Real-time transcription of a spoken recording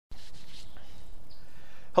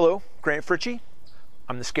Hello, Grant Fritchie.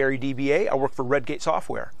 I'm the Scary DBA. I work for Redgate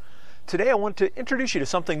Software. Today I want to introduce you to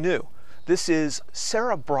something new. This is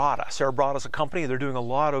Cerebrata. Cerebrata is a company. They're doing a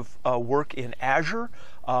lot of work in Azure,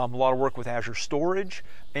 a lot of work with Azure storage,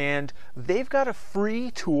 and they've got a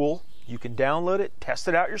free tool. You can download it, test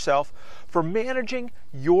it out yourself, for managing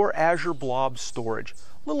your Azure Blob storage.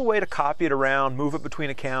 A little way to copy it around, move it between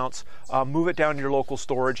accounts, move it down to your local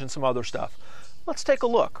storage and some other stuff. Let's take a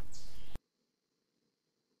look.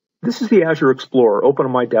 This is the Azure Explorer open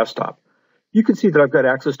on my desktop. You can see that I've got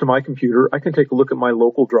access to my computer. I can take a look at my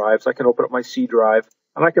local drives. I can open up my C drive,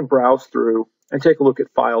 and I can browse through and take a look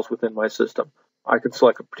at files within my system. I can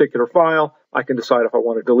select a particular file. I can decide if I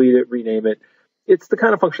want to delete it, rename it. It's the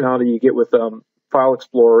kind of functionality you get with File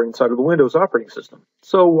Explorer inside of the Windows operating system.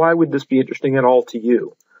 So why would this be interesting at all to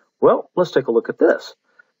you? Well, let's take a look at this.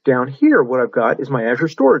 Down here, what I've got is my Azure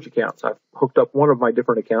storage accounts. I've hooked up one of my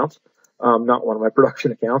different accounts. Not one of my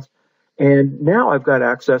production accounts. And now I've got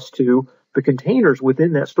access to the containers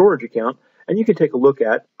within that storage account. And you can take a look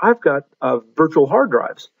at, I've got virtual hard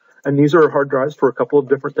drives. And these are hard drives for a couple of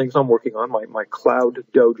different things I'm working on, my Cloud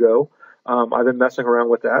Dojo. I've been messing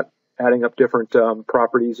around with that, adding up different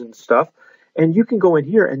properties and stuff. And you can go in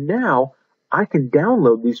here, and now I can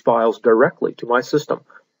download these files directly to my system.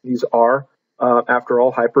 These are after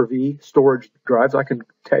all, Hyper-V storage drives. I can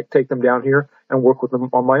take them down here and work with them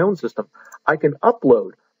on my own system. I can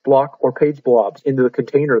upload block or page blobs into the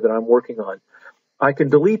container that I'm working on. I can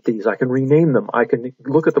delete these. I can rename them. I can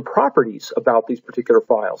look at the properties about these particular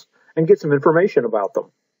files and get some information about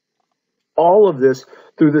them. All of this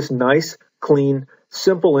through this nice, clean,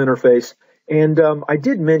 simple interface. And I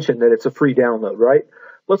did mention that it's a free download, right?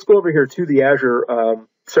 Let's go over here to the Azure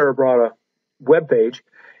Cerebrata webpage.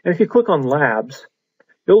 And if you click on Labs,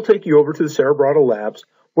 it'll take you over to the Cerebrata Labs,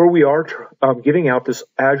 where we are giving out this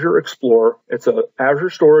Azure Explorer. It's an Azure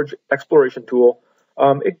storage exploration tool.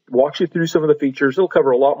 It walks you through some of the features. It'll cover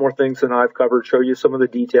a lot more things than I've covered, show you some of the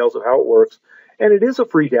details of how it works. And it is a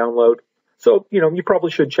free download, so you probably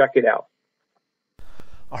should check it out.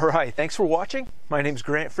 All right, thanks for watching. My name's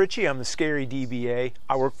Grant Fritchie. I'm the Scary DBA.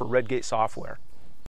 I work for Redgate Software.